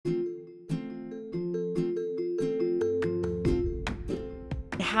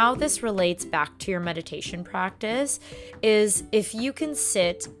how this relates back to your meditation practice is if you can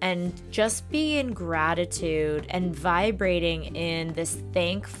sit and just be in gratitude and vibrating in this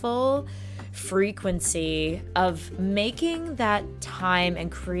thankful frequency of making that time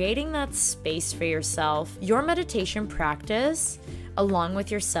and creating that space for yourself, your meditation practice along with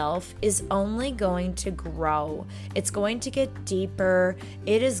yourself is only going to grow. It's going to get deeper.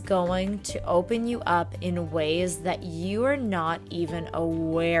 It is going to open you up in ways that you are not even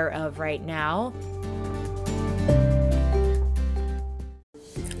aware of right now.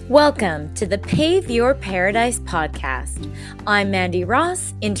 Welcome to the Pave Your Paradise podcast. I'm Mandy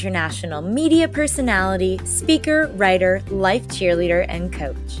Ross, international media personality, speaker, writer, life cheerleader, and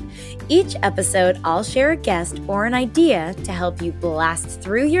coach. Each episode, I'll share a guest or an idea to help you blast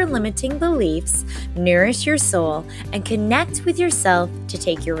through your limiting beliefs, nourish your soul, and connect with yourself to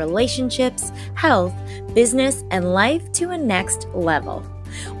take your relationships, health, business, and life to a next level.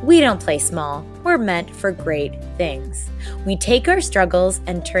 We don't play small. We're meant for great things. We take our struggles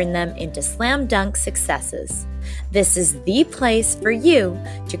and turn them into slam dunk successes. This is the place for you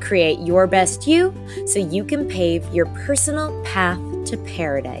to create your best you so you can pave your personal path to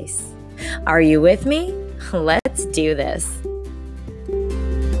paradise. Are you with me? Let's do this.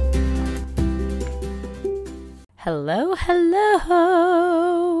 Hello.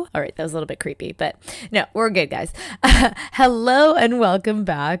 All right, that was a little bit creepy, but no, we're good, guys. Hello and welcome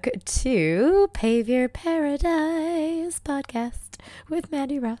back to Pave Your Paradise podcast with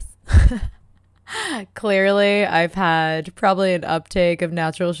Mandy Ross. Clearly, I've had probably an uptake of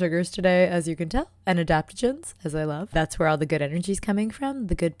natural sugars today, as you can tell, and adaptogens, as I love. That's where all the good energy is coming from,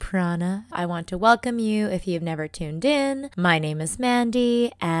 the good prana. I want to welcome you if you've never tuned in. My name is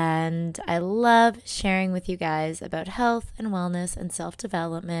Mandy, and I love sharing with you guys about health and wellness and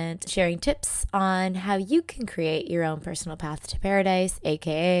self-development, sharing tips on how you can create your own personal path to paradise,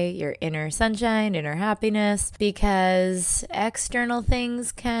 aka your inner sunshine, inner happiness, because external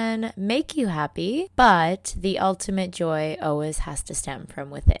things can make you happy, but the ultimate joy always has to stem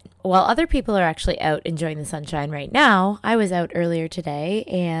from within. While other people are actually out enjoying the sunshine right now, I was out earlier today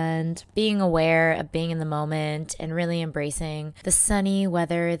and being aware of being in the moment and really embracing the sunny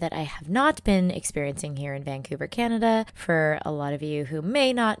weather that I have not been experiencing here in Vancouver, Canada. For a lot of you who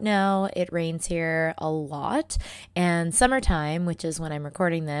may not know, it rains here a lot, and summertime, which is when I'm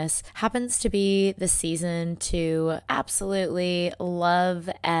recording this, happens to be the season to absolutely love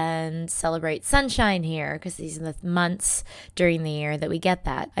and celebrate sunshine here, because these are the months during the year that we get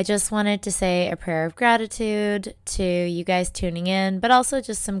that. I just wanted to say a prayer of gratitude to you guys tuning in, but also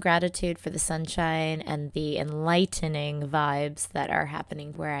just some gratitude for the sunshine and the enlightening vibes that are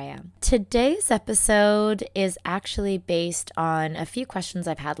happening where I am. Today's episode is actually based on a few questions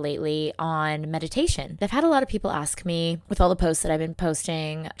I've had lately on meditation. I've had a lot of people ask me, with all the posts that I've been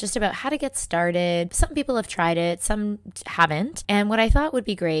posting, just about how to get started. Some people have tried it, some haven't. And what I thought would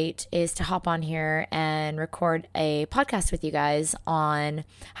be great is to hop on here and record a podcast with you guys on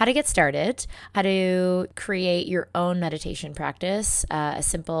how to get started, how to create your own meditation practice, a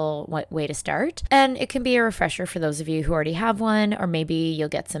simple way to start. And it can be a refresher for those of you who already have one, or maybe you'll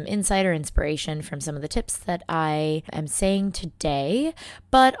get some insight or inspiration from some of the tips that I am saying today,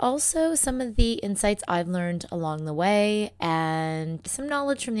 but also some of the insights I've learned along the way and some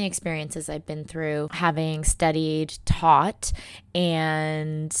knowledge from the experiences I've been through, having studied, taught,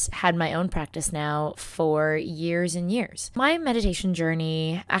 and had my own practice now for years and years. My meditation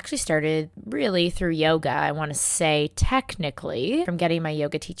journey actually started really through yoga. I want to say technically from getting my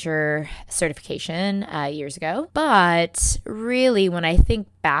yoga teacher certification years ago. But really, when I think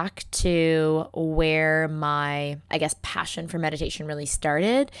back to where my, passion for meditation really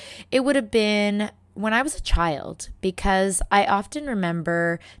started, it would have been when I was a child, because I often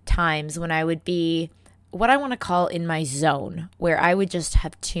remember times when I would be what I want to call in my zone, where I would just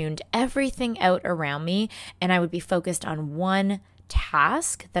have tuned everything out around me and I would be focused on one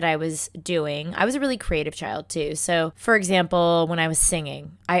task that I was doing. I was a really creative child too. So for example, when I was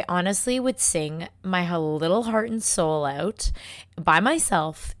singing, I honestly would sing my little heart and soul out by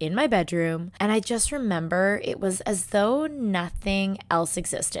myself in my bedroom. And I just remember it was as though nothing else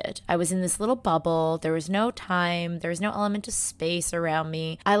existed. I was in this little bubble. There was no time. There was no element of space around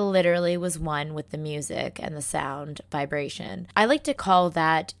me. I literally was one with the music and the sound vibration. I like to call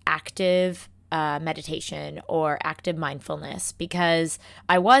that active meditation or active mindfulness, because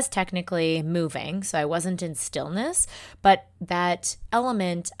I was technically moving, so I wasn't in stillness, but that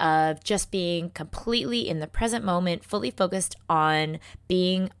element of just being completely in the present moment, fully focused on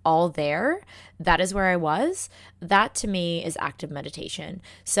being all there, that is where I was. That to me is active meditation.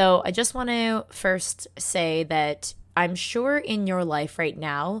 So I just want to first say that I'm sure in your life right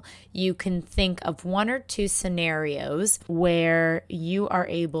now, you can think of one or two scenarios where you are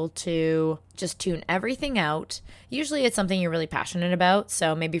able to just tune everything out. Usually it's something you're really passionate about.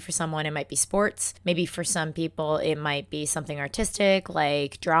 So maybe for someone, it might be sports. Maybe for some people, it might be something artistic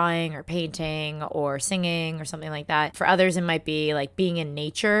like drawing or painting or singing or something like that. For others, it might be like being in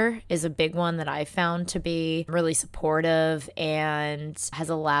nature is a big one that I found to be really supportive and has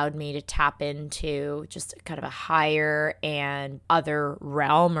allowed me to tap into just kind of a higher and other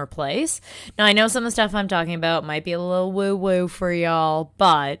realm or place. Now, I know some of the stuff I'm talking about might be a little woo-woo for y'all,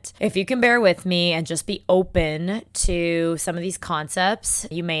 but if you can bear with me and just be open to some of these concepts.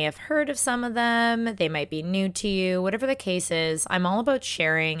 You may have heard of some of them. They might be new to you. Whatever the case is, I'm all about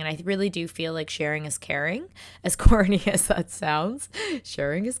sharing, and I really do feel like sharing is caring, as corny as that sounds.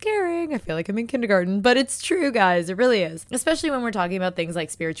 Sharing is caring. I feel like I'm in kindergarten, but it's true, guys. It really is. Especially when we're talking about things like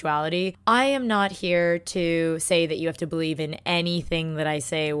spirituality. I am not here to say that you have to believe in anything that I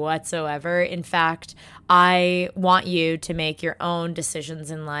say whatsoever. In fact, I want you to make your own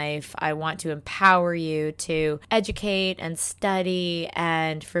decisions in life. I want to empower you to educate and study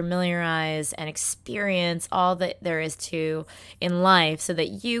and familiarize and experience all that there is to in life so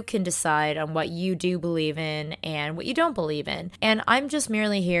that you can decide on what you do believe in and what you don't believe in. And I'm just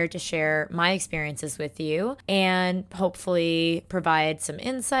merely here to share my experiences with you and hopefully provide some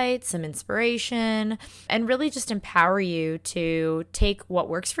insight, some inspiration, and really just empower you to take what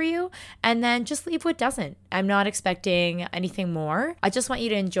works for you and then just leave what doesn't. I'm not expecting anything more. I just want you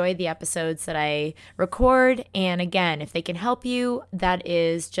to enjoy the episodes that I record. And again, if they can help you, that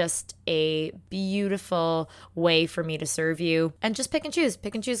is just a beautiful way for me to serve you. And just pick and choose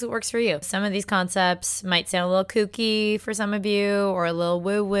what works for you. Some of these concepts might sound a little kooky for some of you or a little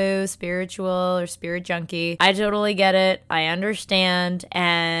woo-woo, spiritual or spirit junky. I totally get it. I understand.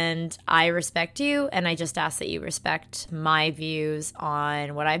 And I respect you. And I just ask that you respect my views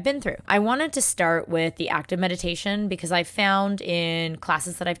on what I've been through. I wanted to start with the active meditation because I found in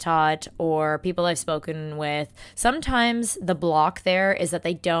classes that I've taught or people I've spoken with, sometimes the block there is that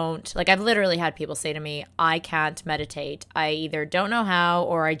they don't, like I've literally had people say to me, I can't meditate. I either don't know how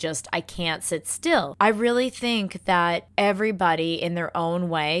or I can't sit still. I really think that everybody in their own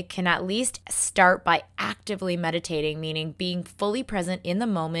way can at least start by actively meditating, meaning being fully present in the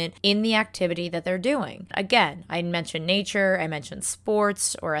moment in the activity that they're doing. Again, I mentioned nature, I mentioned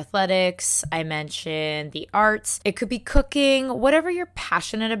sports or athletics, I mentioned the arts. It could be cooking, whatever you're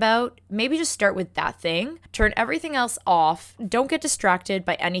passionate about. Maybe just start with that thing. Turn everything else off. Don't get distracted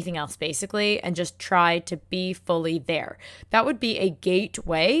by anything else, basically, and just try to be fully there. That would be a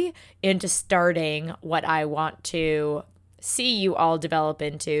gateway into starting what I want to see you all develop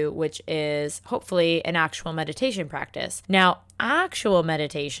into, which is hopefully an actual meditation practice. Now, actual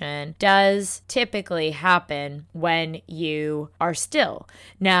meditation does typically happen when you are still.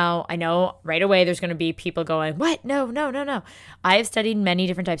 Now, I know right away there's going to be people going, what? No. I have studied many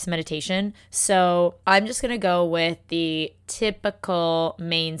different types of meditation, so I'm just going to go with the typical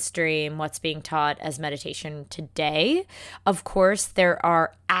mainstream, what's being taught as meditation today. Of course, there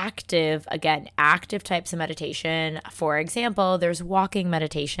are active types of meditation. For example, there's walking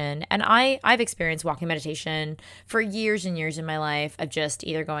meditation, and I've experienced walking meditation for years and years in my life of just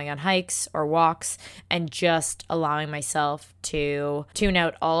either going on hikes or walks and just allowing myself to tune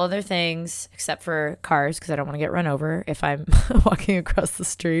out all other things except for cars because I don't want to get run over if I'm walking across the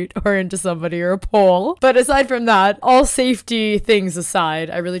street or into somebody or a pole. But aside from that, all safety things aside,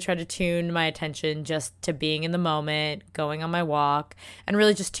 I really try to tune my attention just to being in the moment, going on my walk, and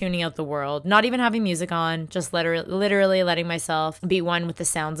really just tuning out the world, not even having music on, just literally letting myself be one with the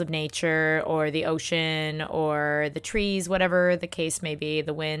sounds of nature or the ocean or the trees, whatever the case may be,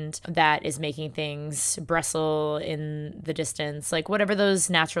 the wind that is making things bristle in the distance, like whatever those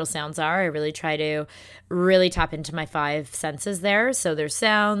natural sounds are. I really try to really tap into my 5 senses there. So there's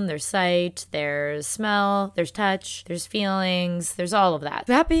sound, there's sight, there's smell, there's touch, there's feelings, there's all of that.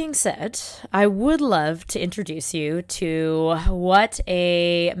 That being said, I would love to introduce you to what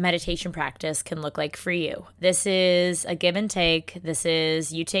a meditation practice can look like for you. This is a give and take. This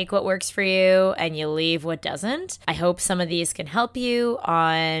is you take what works for you and you leave what doesn't. I hope some of these can help you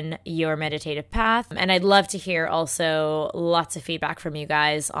on your meditative path. And I'd love to hear also lots of feedback from you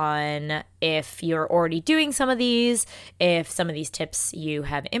guys on if you're already doing some of these, if some of these tips you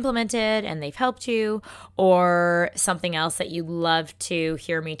have implemented and they've helped you, or something else that you'd love to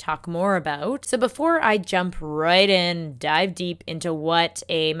hear me talk more about. So before I jump right in, dive deep into what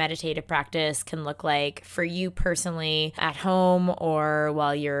a meditative practice can look like for you personally at home or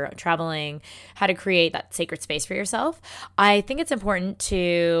while you're traveling, how to create that sacred space for yourself, I think it's important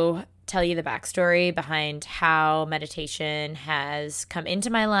to tell you the backstory behind how meditation has come into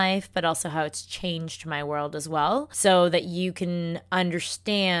my life, but also how it's changed my world as well, so that you can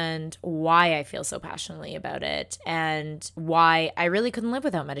understand why I feel so passionately about it and why I really couldn't live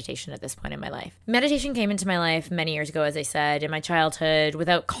without meditation at this point in my life. Meditation came into my life many years ago, as I said, in my childhood,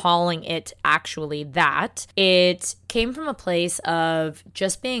 without calling it actually that. It came from a place of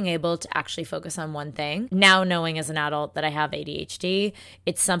just being able to actually focus on one thing. Now, knowing as an adult that I have ADHD,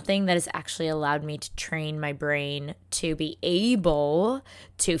 it's something that has actually allowed me to train my brain to be able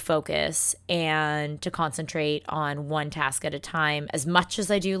to focus and to concentrate on one task at a time. As much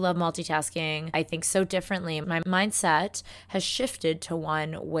as I do love multitasking, I think so differently. My mindset has shifted to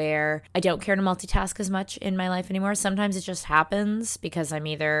one where I don't care to multitask as much in my life anymore. Sometimes it just happens because I'm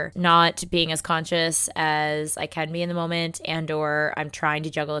either not being as conscious as I can be in the moment, and or I'm trying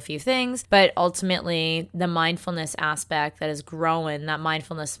to juggle a few things. But ultimately, the mindfulness aspect that has grown, that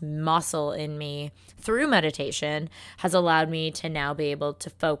mindfulness muscle in me through meditation, has allowed me to now be able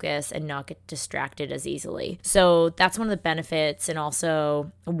to focus and not get distracted as easily. So that's one of the benefits, and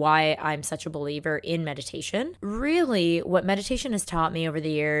also why I'm such a believer in meditation. Really, what meditation has taught me over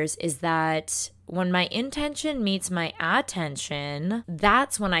the years is that when my intention meets my attention,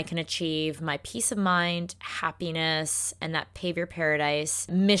 that's when I can achieve my peace of mind, happiness, and that pave your paradise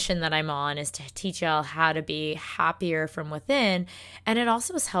mission that I'm on, is to teach y'all how to be happier from within. And it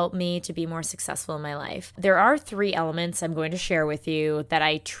also has helped me to be more successful in my life. There are 3 elements I'm going to share with you that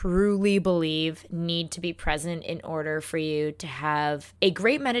I truly believe need to be present in order for you to have a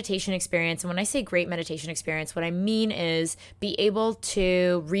great meditation experience. And when I say great meditation experience, what I mean is be able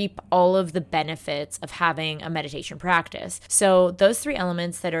to reap all of the benefits of having a meditation practice. So those 3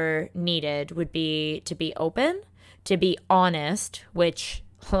 elements that are needed would be to be open, to be honest, which,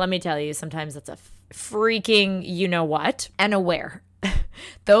 let me tell you, sometimes that's a freaking you know what, and aware.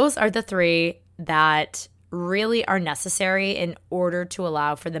 Those are the 3 that really are necessary in order to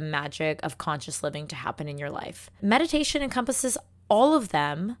allow for the magic of conscious living to happen in your life. Meditation encompasses all of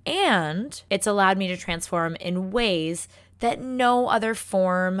them, and it's allowed me to transform in ways that no other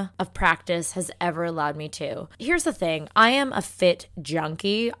form of practice has ever allowed me to. Here's the thing. I am a fit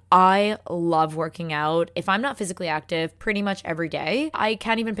junkie. I love working out. If I'm not physically active pretty much every day, I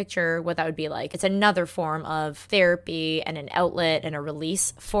can't even picture what that would be like. It's another form of therapy and an outlet and a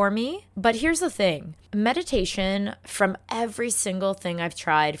release for me. But here's the thing. Meditation, from every single thing I've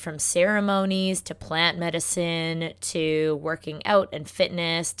tried, from ceremonies to plant medicine to working out and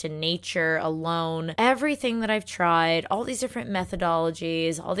fitness to nature alone, everything that I've tried, all these different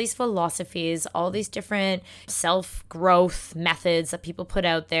methodologies, all these philosophies, all these different self-growth methods that people put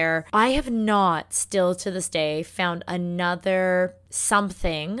out there, I have not, still to this day, found another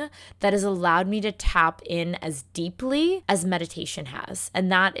something that has allowed me to tap in as deeply as meditation has.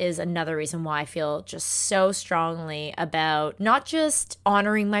 And that is another reason why I feel just so strongly about not just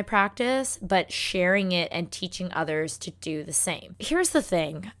honoring my practice, but sharing it and teaching others to do the same. Here's the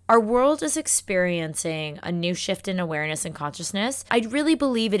thing. Our world is experiencing a new shift in awareness and consciousness. I really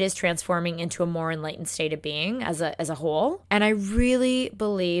believe it is transforming into a more enlightened state of being as a whole. And I really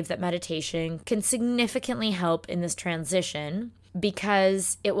believe that meditation can significantly help in this transition,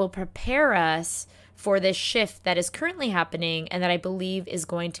 because it will prepare us for this shift that is currently happening and that I believe is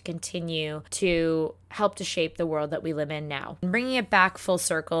going to continue to help to shape the world that we live in now. Bringing it back full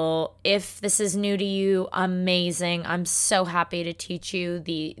circle, if this is new to you, amazing. I'm so happy to teach you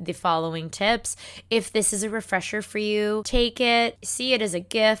the following tips. If this is a refresher for you, take it, see it as a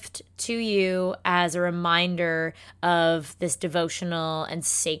gift to you, as a reminder of this devotional and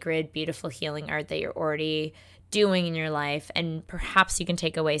sacred, beautiful healing art that you're already doing in your life, and perhaps you can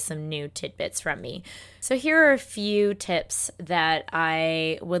take away some new tidbits from me. So here are a few tips that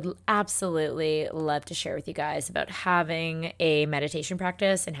I would absolutely love to share with you guys about having a meditation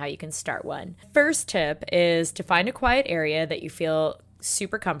practice and how you can start one. First tip is to find a quiet area that you feel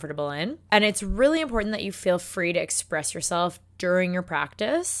super comfortable in. And it's really important that you feel free to express yourself during your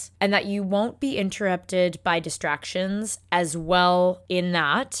practice and that you won't be interrupted by distractions. As well, in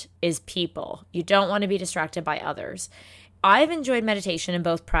that is people. You don't want to be distracted by others. I've enjoyed meditation in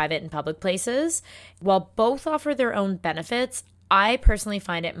both private and public places. While both offer their own benefits, I personally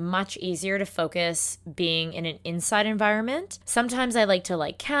find it much easier to focus being in an inside environment. Sometimes I like to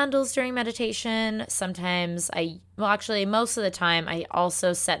light candles during meditation. Sometimes I Well, actually, most of the time, I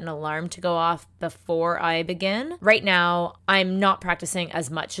also set an alarm to go off before I begin. Right now, I'm not practicing as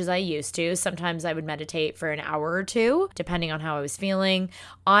much as I used to. Sometimes I would meditate for an hour or two, depending on how I was feeling.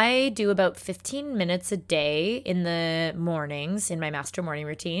 I do about 15 minutes a day in the mornings in my master morning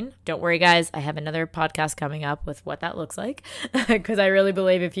routine. Don't worry, guys. I have another podcast coming up with what that looks like because I really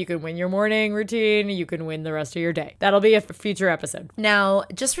believe if you can win your morning routine, you can win the rest of your day. That'll be a future episode. Now,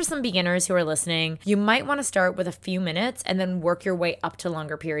 just for some beginners who are listening, you might want to start with a few minutes and then work your way up to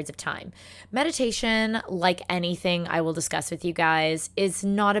longer periods of time. Meditation, like anything I will discuss with you guys, is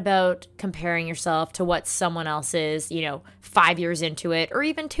not about comparing yourself to what someone else's, 5 years into it or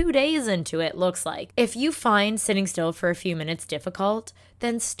even 2 days into it looks like. If you find sitting still for a few minutes difficult,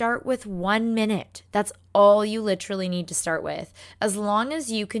 then start with 1 minute. That's all you literally need to start with. As long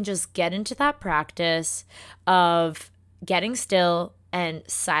as you can just get into that practice of getting still and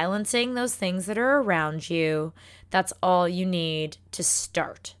silencing those things that are around you, that's all you need to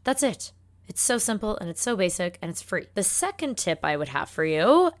start. That's it. It's so simple and it's so basic and it's free. The second tip I would have for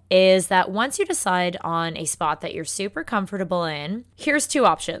you is that once you decide on a spot that you're super comfortable in, here's 2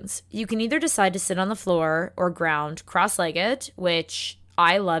 options. You can either decide to sit on the floor or ground cross-legged, which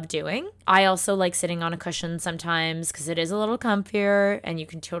I love doing. I also like sitting on a cushion sometimes because it is a little comfier and you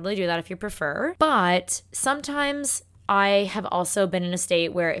can totally do that if you prefer. But sometimes I have also been in a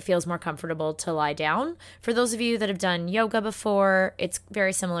state where it feels more comfortable to lie down. For those of you that have done yoga before, it's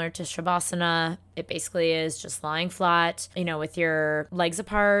very similar to Shavasana. It basically is just lying flat, with your legs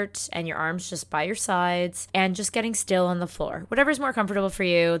apart and your arms just by your sides and just getting still on the floor. Whatever's more comfortable for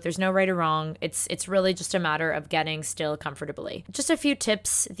you. There's no right or wrong. It's really just a matter of getting still comfortably. Just a few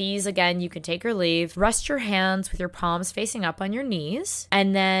tips. These, again, you can take or leave. Rest your hands with your palms facing up on your knees,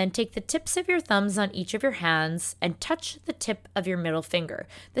 and then take the tips of your thumbs on each of your hands and touch the tip of your middle finger.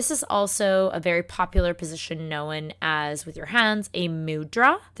 This is also a very popular position known as, with your hands, a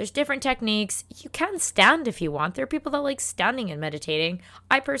mudra. There's different techniques. You can stand if you want. There are people that like standing and meditating.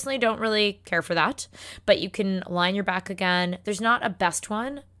 I personally don't really care for that, but you can line your back again. There's not a best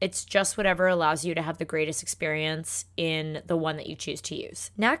one. It's just whatever allows you to have the greatest experience in the one that you choose to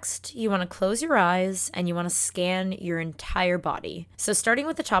use. Next, you want to close your eyes and you want to scan your entire body. So starting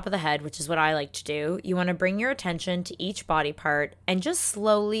with the top of the head, which is what I like to do, you want to bring your attention to each body part and just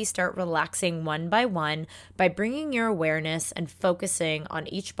slowly start relaxing one by one by bringing your awareness and focusing on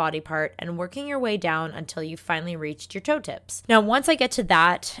each body part and working your way down until you finally reached your toe tips. Now, once I get to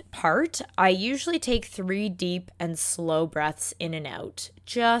that part, I usually take 3 deep and slow breaths in and out,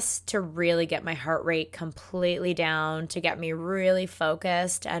 just to really get my heart rate completely down, to get me really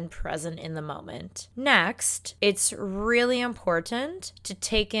focused and present in the moment. Next, it's really important to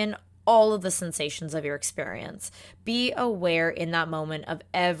take in all of the sensations of your experience. Be aware in that moment of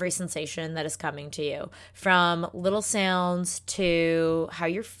every sensation that is coming to you, from little sounds to how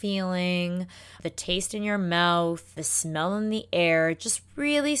you're feeling, the taste in your mouth, the smell in the air. Just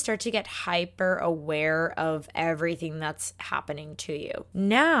really start to get hyper aware of everything that's happening to you.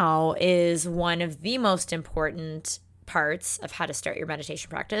 Now is one of the most important parts of how to start your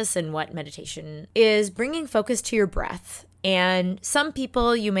meditation practice and what meditation is, bringing focus to your breath. And some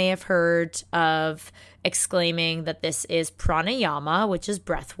people you may have heard of exclaiming that this is pranayama, which is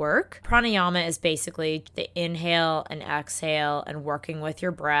breath work. Pranayama is basically the inhale and exhale and working with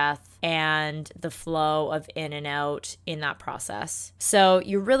your breath and the flow of in and out in that process. So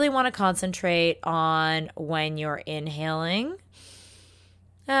you really want to concentrate on when you're inhaling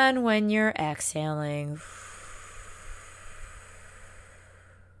and when you're exhaling.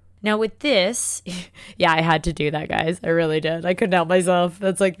 Now with this, yeah, I had to do that, guys. I really did. I couldn't help myself.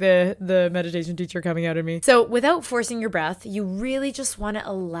 That's like the meditation teacher coming out of me. So without forcing your breath, you really just want to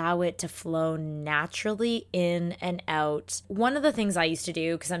allow it to flow naturally in and out. One of the things I used to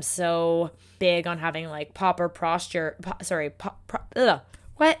do, because I'm so big on having like proper posture,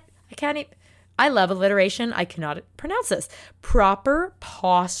 I love alliteration. I cannot pronounce this. Proper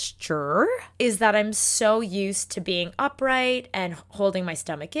posture is that I'm so used to being upright and holding my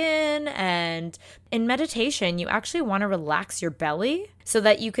stomach in. And in meditation, you actually want to relax your belly so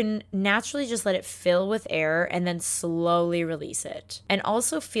that you can naturally just let it fill with air and then slowly release it. And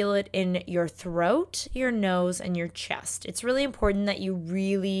also feel it in your throat, your nose, and your chest. It's really important that you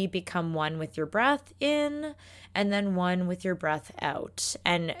really become one with your breath in and then one with your breath out,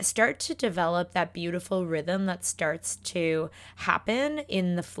 and start to develop that beautiful rhythm that starts to happen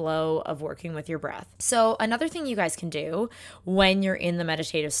in the flow of working with your breath. So another thing you guys can do when you're in the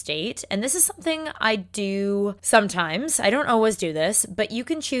meditative state, and this is something I do sometimes, I don't always do this, but you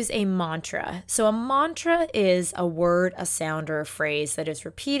can choose a mantra. So a mantra is a word, a sound, or a phrase that is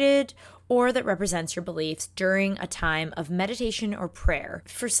repeated or that represents your beliefs during a time of meditation or prayer.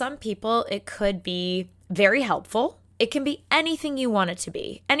 For some people, it could be very helpful. It can be anything you want it to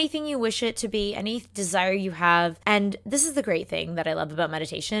be, anything you wish it to be, any desire you have. And this is the great thing that I love about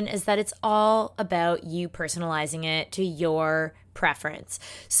meditation is that it's all about you personalizing it to your preference.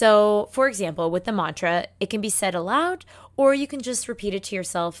 So, for example, with the mantra, it can be said aloud or you can just repeat it to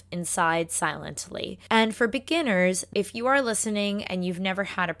yourself inside silently. And for beginners, if you are listening and you've never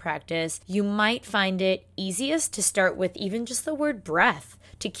had a practice, you might find it easiest to start with even just the word breath,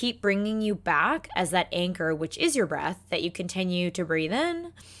 to keep bringing you back as that anchor, which is your breath, that you continue to breathe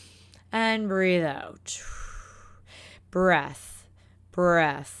in and breathe out. Breath,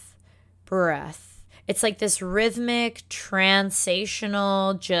 breath, breath. It's like this rhythmic,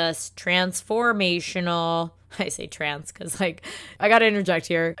 transational, just transformational. I say trance because I got to interject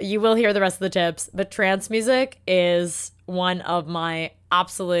here. You will hear the rest of the tips, but trance music is one of my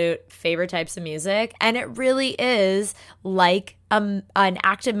absolute favorite types of music. And it really is like an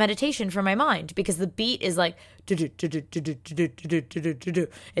active meditation for my mind because the beat is like, it's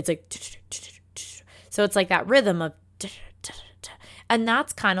like, so it's like that rhythm of, and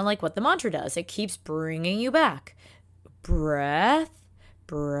that's kind of like what the mantra does. It keeps bringing you back. Breath,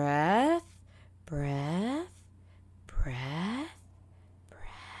 breath, breath, breath,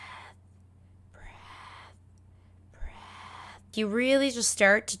 breath, breath, breath. You really just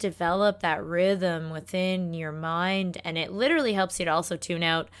start to develop that rhythm within your mind, and it literally helps you to also tune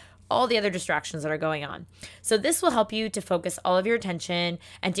out all the other distractions that are going on. So this will help you to focus all of your attention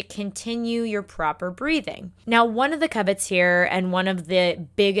and to continue your proper breathing. Now, one of the covets here and one of the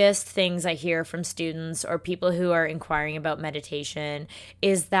biggest things I hear from students or people who are inquiring about meditation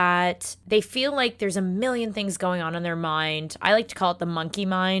is that they feel like there's a million things going on in their mind. I like to call it the monkey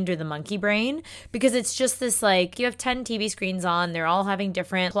mind or the monkey brain because it's just this like you have 10 TV screens on, they're all having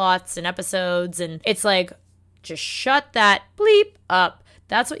different plots and episodes, and it's like, just shut that bleep up.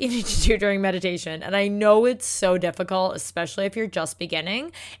 That's what you need to do during meditation. And I know it's so difficult, especially if you're just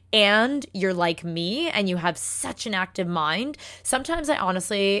beginning and you're like me and you have such an active mind. Sometimes I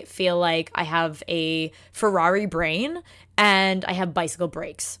honestly feel like I have a Ferrari brain and I have bicycle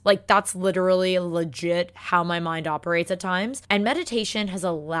brakes. Like that's literally legit how my mind operates at times. And meditation has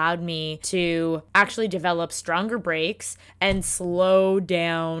allowed me to actually develop stronger brakes and slow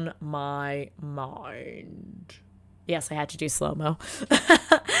down my mind. Yes, I had to do slow-mo.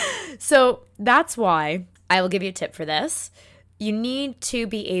 So that's why I will give you a tip for this. You need to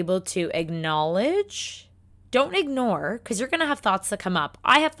be able to acknowledge, don't ignore, because you're going to have thoughts that come up.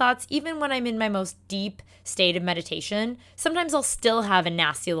 I have thoughts even when I'm in my most deep state of meditation. Sometimes I'll still have a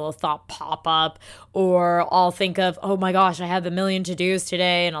nasty little thought pop up, or I'll think of, oh my gosh, I have a million to-dos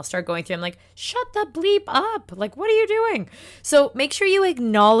today, and I'll start going through. I'm like, shut the bleep up. Like, what are you doing? So make sure you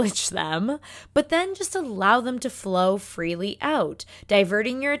acknowledge them, but then just allow them to flow freely out,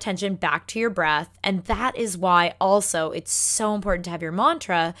 diverting your attention back to your breath. And that is why also it's so important to have your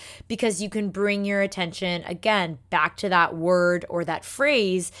mantra, because you can bring your attention again back to that word or that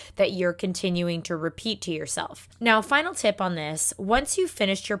phrase that you're continuing to repeat to yourself. Now, final tip on this, once you've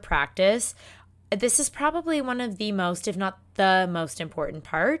finished your practice, this is probably one of the most, if not the most important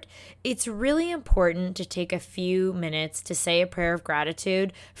part. It's really important to take a few minutes to say a prayer of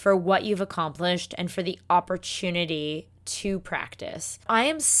gratitude for what you've accomplished and for the opportunity to practice. I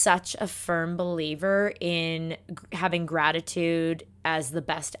am such a firm believer in having gratitude as the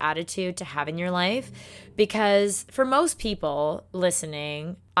best attitude to have in your life, because for most people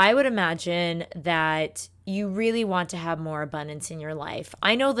listening, I would imagine that you really want to have more abundance in your life.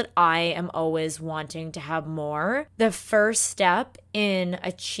 I know that I am always wanting to have more. The first step in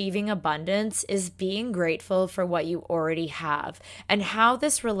achieving abundance is being grateful for what you already have. And how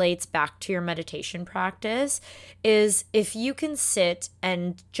this relates back to your meditation practice is if you can sit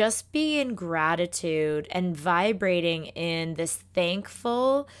and just be in gratitude and vibrating in this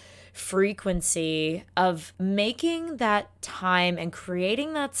thankful frequency of making that time and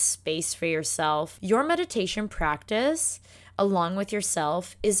creating that space for yourself, your meditation practice along with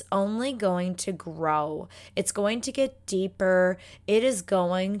yourself is only going to grow. It's going to get deeper. It is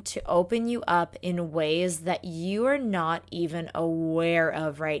going to open you up in ways that you are not even aware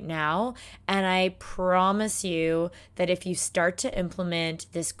of right now. And I promise you that if you start to implement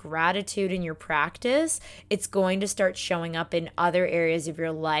this gratitude in your practice, it's going to start showing up in other areas of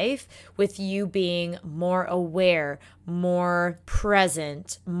your life with you being more aware, more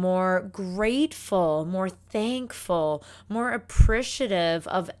present, more grateful, more thankful, more appreciative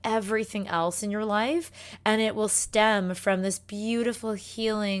of everything else in your life. And it will stem from this beautiful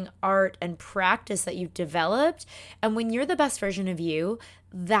healing art and practice that you've developed. And when you're the best version of you,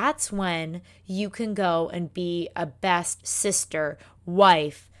 that's when you can go and be a best sister,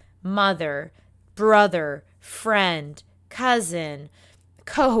 wife, mother, brother, friend, cousin,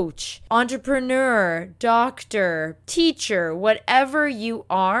 coach, entrepreneur, doctor, teacher, whatever you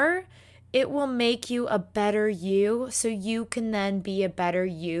are. It will make you a better you, so you can then be a better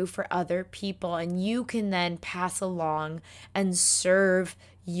you for other people, and you can then pass along and serve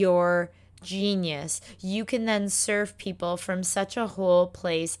your genius. You can then serve people from such a whole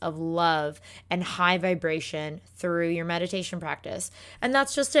place of love and high vibration through your meditation practice. And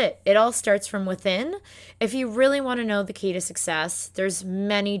that's just it. It all starts from within. If you really want to know the key to success, there's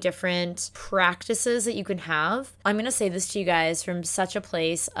many different practices that you can have. I'm going to say this to you guys from such a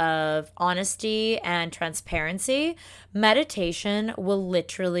place of honesty and transparency. Meditation will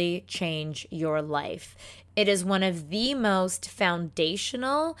literally change your life. It is one of the most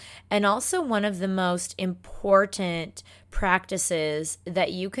foundational and also one of the most important practices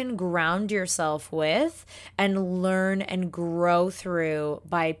that you can ground yourself with and learn and grow through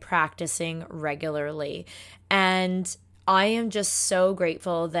by practicing regularly. And I am just so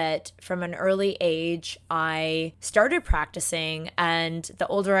grateful that from an early age, I started practicing, and the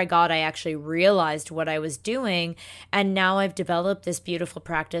older I got, I actually realized what I was doing. And now I've developed this beautiful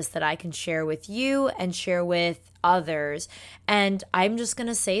practice that I can share with you and share with others. And I'm just going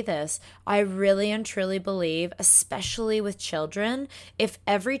to say this. I really and truly believe, especially with children, if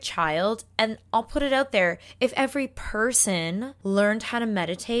every child, and I'll put it out there, if every person learned how to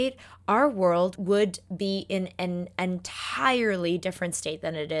meditate, our world would be in an entirely different state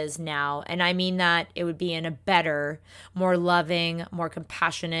than it is now. And I mean that it would be in a better, more loving, more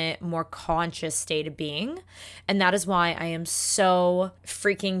compassionate, more conscious state of being. And that is why I am so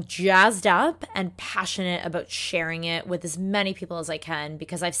freaking jazzed up and passionate about sharing it with as many people as I can,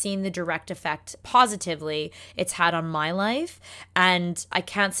 because I've seen the direct effect positively it's had on my life. And I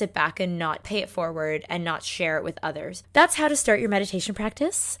can't sit back and not pay it forward and not share it with others. That's how to start your meditation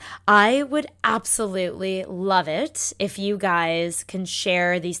practice. I would absolutely love it if you guys can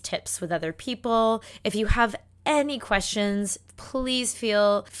share these tips with other people. If you have any questions, please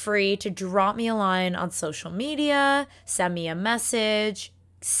feel free to drop me a line on social media, send me a message.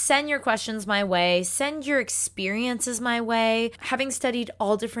 Send your questions my way. Send your experiences my way. Having studied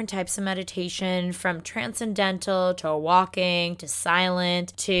all different types of meditation, from transcendental to walking to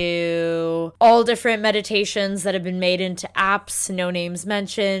silent to all different meditations that have been made into apps, no names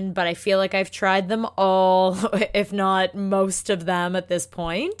mentioned, but I feel like I've tried them all, if not most of them at this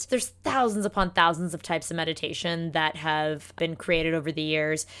point. There's thousands upon thousands of types of meditation that have been created over the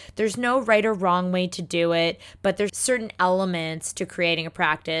years. There's no right or wrong way to do it, but there's certain elements to creating a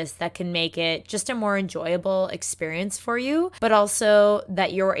practice that can make it just a more enjoyable experience for you, but also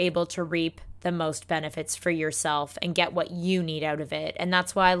that you're able to reap the most benefits for yourself and get what you need out of it. And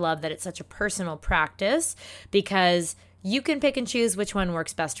that's why I love that it's such a personal practice, because you can pick and choose which one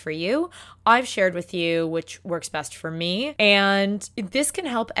works best for you. I've shared with you which works best for me, and this can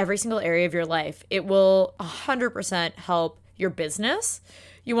help every single area of your life. It will 100% help your business.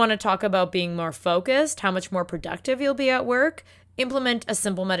 You want to talk about being more focused, how much more productive you'll be at work? Implement a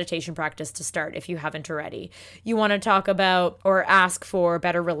simple meditation practice to start if you haven't already. You want to talk about or ask for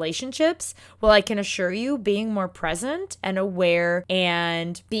better relationships? Well, I can assure you, being more present and aware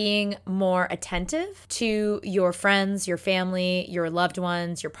and being more attentive to your friends, your family, your loved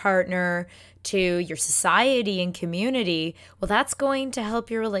ones, your partner, to your society and community, well, that's going to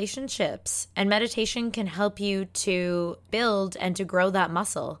help your relationships. And meditation can help you to build and to grow that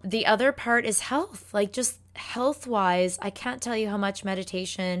muscle. The other part is health, like just health-wise. I can't tell you how much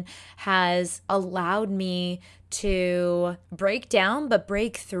meditation has allowed me to break down, but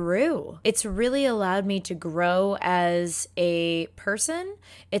break through. It's really allowed me to grow as a person.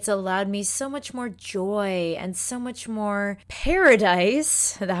 It's allowed me so much more joy and so much more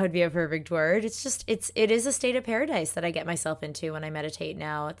paradise. That would be a perfect word. It is a state of paradise that I get myself into when I meditate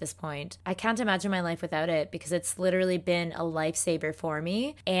now at this point. I can't imagine my life without it, because it's literally been a lifesaver for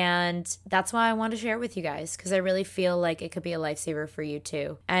me. And that's why I want to share it with you guys, because I really feel like it could be a lifesaver for you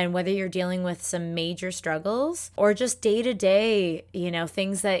too. And whether you're dealing with some major struggles or just day to day,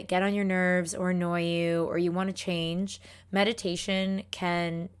 things that get on your nerves or annoy you or you want to change, meditation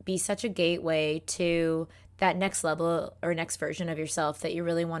can be such a gateway to that next level or next version of yourself that you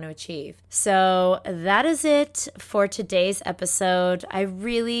really want to achieve. So that is it for today's episode. I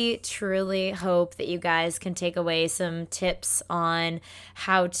really, truly hope that you guys can take away some tips on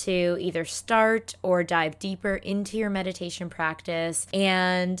how to either start or dive deeper into your meditation practice.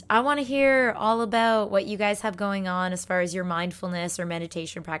 And I want to hear all about what you guys have going on as far as your mindfulness or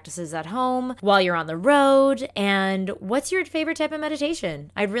meditation practices at home while you're on the road. And what's your favorite type of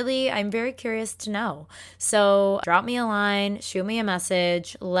meditation? I'm very curious to know. So drop me a line, shoot me a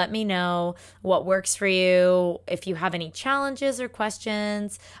message, let me know what works for you. If you have any challenges or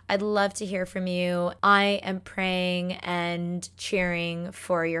questions, I'd love to hear from you. I am praying and cheering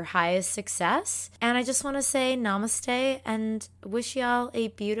for your highest success. And I just want to say namaste and wish y'all a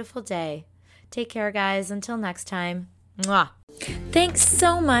beautiful day. Take care, guys. Until next time. Mwah. Thanks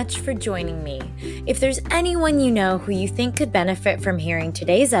so much for joining me. If there's anyone you know who you think could benefit from hearing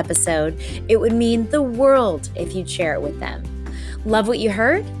today's episode, it would mean the world if you'd share it with them. Love what you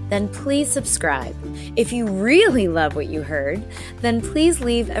heard? Then please subscribe. If you really love what you heard, then please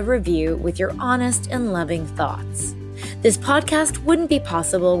leave a review with your honest and loving thoughts. This podcast wouldn't be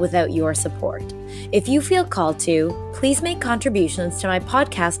possible without your support. If you feel called to, please make contributions to my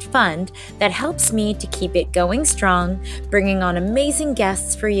podcast fund that helps me to keep it going strong, bringing on amazing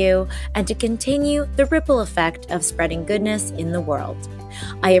guests for you, and to continue the ripple effect of spreading goodness in the world.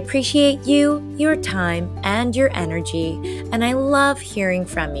 I appreciate you, your time, and your energy, and I love hearing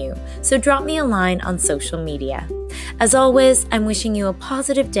from you, so drop me a line on social media. As always, I'm wishing you a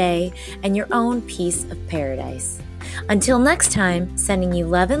positive day and your own piece of paradise. Until next time, sending you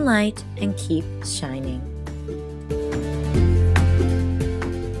love and light, and keep shining.